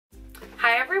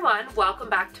everyone, welcome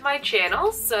back to my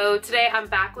channel. So today I'm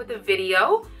back with a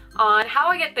video on how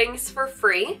I get things for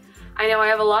free. I know I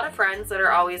have a lot of friends that are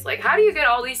always like, how do you get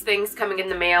all these things coming in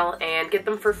the mail and get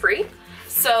them for free?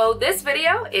 So this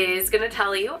video is going to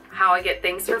tell you how I get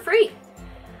things for free.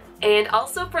 And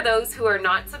also for those who are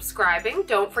not subscribing,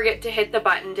 don't forget to hit the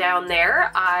button down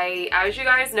there. As you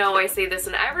guys know, I say this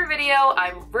in every video,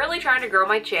 I'm really trying to grow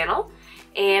my channel.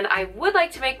 And I would like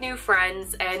to make new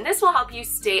friends, and this will help you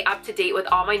stay up to date with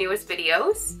all my newest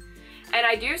videos. And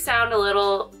I do sound a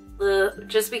little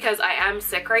just because I am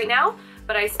sick right now,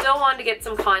 but I still want to get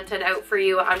some content out for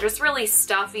you. I'm just really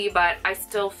stuffy, but I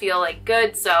still feel like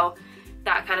good, so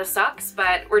that kind of sucks.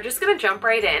 But we're just gonna jump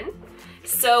right in.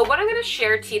 So what I'm gonna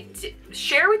share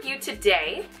with you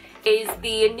today is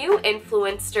the new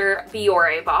Influenster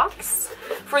Biore box.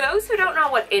 For those who don't know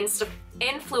what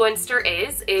Influenster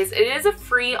is it is a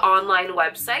free online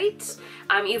website.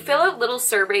 You fill out little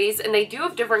surveys and they do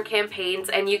have different campaigns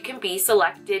and you can be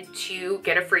selected to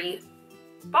get a free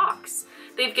box.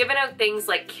 They've given out things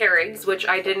like Keurigs, which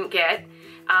I didn't get.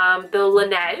 The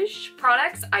Laneige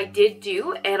products I did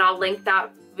do, and I'll link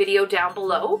that video down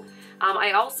below.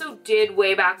 I also did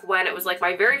way back when, it was like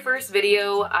my very first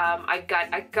video, I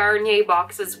got a Garnier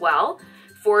box as well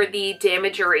for the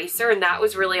damage eraser, and that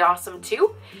was really awesome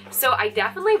too. So I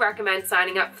definitely recommend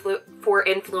signing up for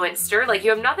Influenster. Like, you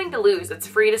have nothing to lose, it's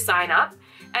free to sign up.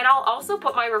 And I'll also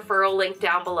put my referral link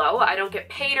down below. I don't get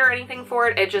paid or anything for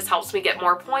it, it just helps me get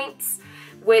more points,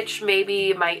 which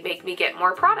maybe might make me get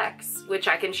more products, which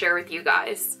I can share with you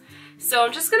guys. So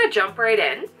I'm just gonna jump right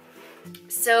in.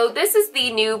 So this is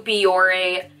the new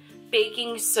Biore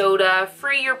Baking Soda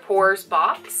Free Your Pores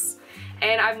box.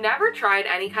 And I've never tried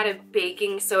any kind of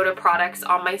baking soda products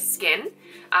on my skin.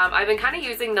 I've been kind of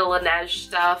using the Laneige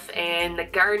stuff and the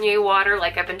Garnier water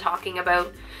like I've been talking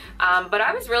about. But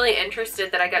I was really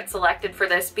interested that I got selected for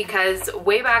this because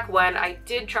way back when I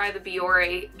did try the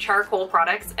Biore charcoal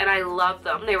products and I loved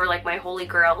them. They were like my holy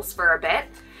grails for a bit.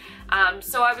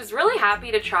 So I was really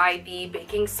happy to try the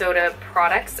baking soda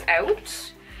products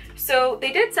out. So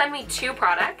they did send me two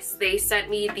products. They sent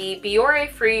me the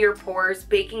Biore Free Your Pores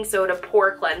Baking Soda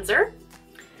Pore Cleanser.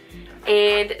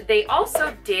 And they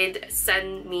also did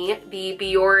send me the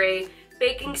Biore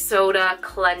Baking Soda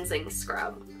Cleansing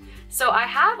Scrub. So I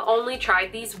have only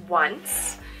tried these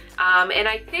once. And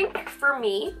I think for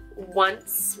me,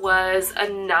 once was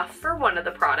enough for one of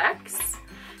the products.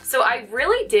 So I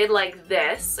really did like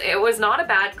this. It was not a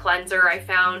bad cleanser. I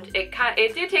found it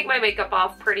did take my makeup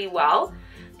off pretty well.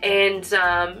 And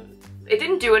it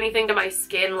didn't do anything to my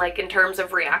skin, like in terms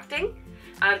of reacting.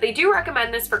 They do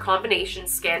recommend this for combination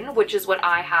skin, which is what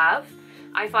I have.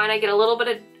 I find I get a little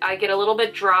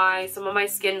bit dry, some of my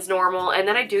skin's normal, and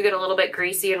then I do get a little bit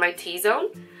greasy in my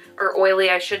T-zone, or oily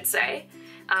I should say.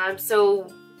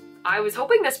 So I was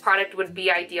hoping this product would be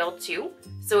ideal too.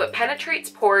 So it penetrates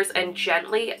pores and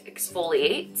gently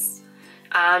exfoliates.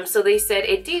 So they said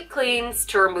it deep cleans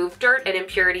to remove dirt and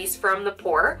impurities from the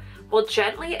pore, while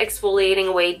gently exfoliating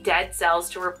away dead cells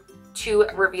to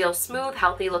reveal smooth,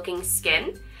 healthy looking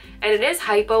skin. And it is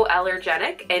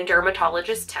hypoallergenic and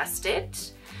dermatologist tested.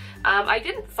 I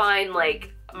didn't find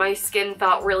like my skin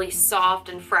felt really soft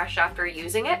and fresh after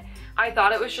using it. I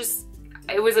thought it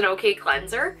was an okay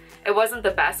cleanser. It wasn't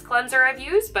the best cleanser I've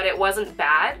used, but it wasn't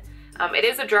bad. It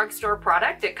is a drugstore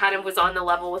product. It kind of was on the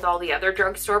level with all the other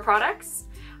drugstore products.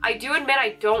 I do admit I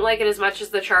don't like it as much as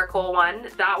the charcoal one.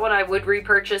 That one I would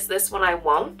repurchase, this one I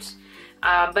won't.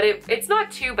 But it's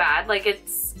not too bad. Like,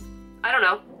 I don't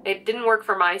know, it didn't work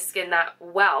for my skin that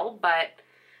well, but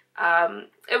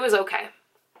it was okay.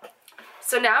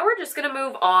 So now we're just gonna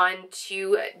move on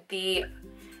to the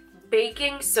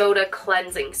baking soda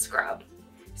cleansing scrub.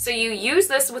 So you use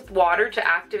this with water to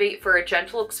activate for a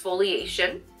gentle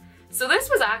exfoliation. So this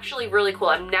was actually really cool.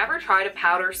 I've never tried a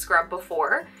powder scrub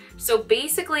before. So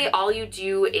basically all you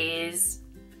do is,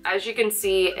 as you can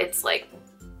see, it's like,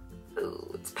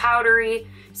 ooh, it's powdery.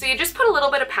 So you just put a little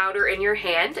bit of powder in your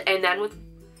hand and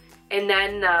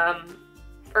then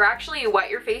or actually you wet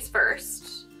your face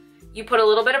first. You put a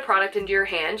little bit of product into your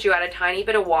hand, you add a tiny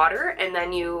bit of water, and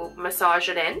then you massage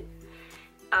it in.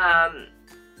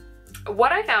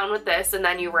 What I found with this, and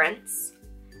then you rinse,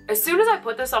 as soon as I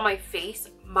put this on my face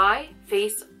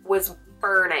was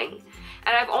burning.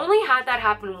 And I've only had that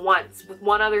happen once with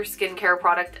one other skincare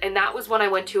product, and that was when I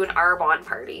went to an Arbonne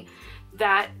party.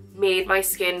 That made my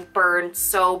skin burn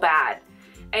so bad.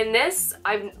 And this,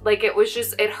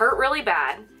 it hurt really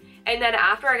bad. And then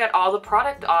after I got all the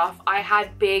product off, I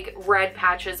had big red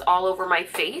patches all over my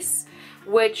face,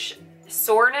 which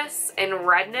soreness and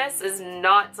redness is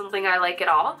not something I like at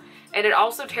all. and it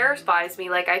also terrifies me.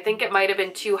 Like, I think it might have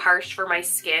been too harsh for my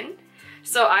skin.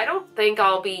 So I don't think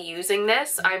I'll be using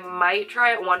this. I might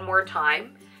try it one more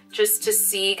time just to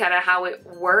see kind of how it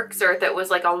works, or if it was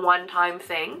like a one-time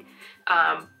thing.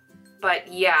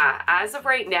 But yeah, as of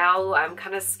right now, I'm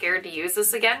kind of scared to use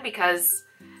this again because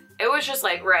it was just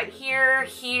like red here,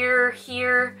 here,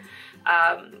 here.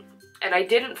 And I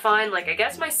didn't find, like, I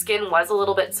guess my skin was a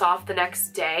little bit soft the next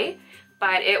day,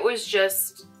 but it was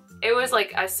just, it was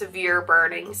like a severe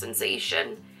burning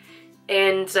sensation.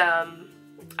 And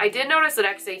I did notice that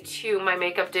XA2, my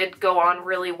makeup did go on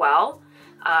really well.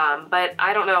 But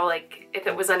I don't know, like, if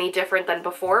it was any different than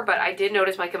before, but I did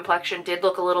notice my complexion did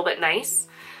look a little bit nice.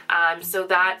 So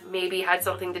that maybe had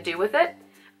something to do with it.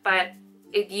 But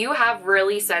if you have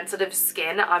really sensitive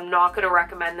skin, I'm not going to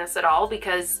recommend this at all,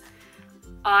 because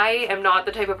I am not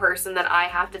the type of person that I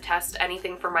have to test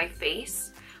anything for my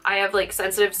face. I have like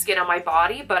sensitive skin on my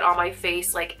body, but on my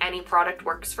face, like, any product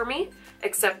works for me,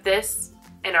 except this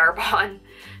and Arbonne.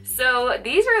 So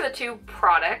these are the two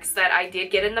products that I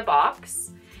did get in the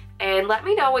box. And let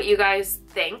me know what you guys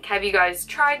think. Have you guys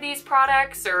tried these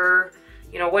products, or,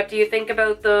 you know, what do you think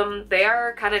about them? They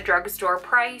are kind of drugstore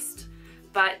priced,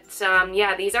 but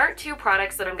yeah, these aren't two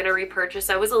products that I'm going to repurchase.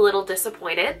 I was a little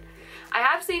disappointed. I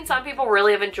have seen some people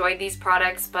really have enjoyed these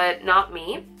products, but not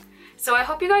me. So I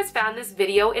hope you guys found this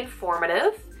video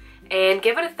informative, and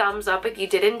give it a thumbs up if you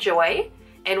did enjoy.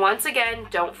 And once again,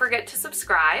 don't forget to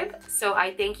subscribe. So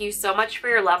I thank you so much for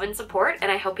your love and support,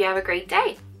 and I hope you have a great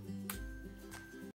day.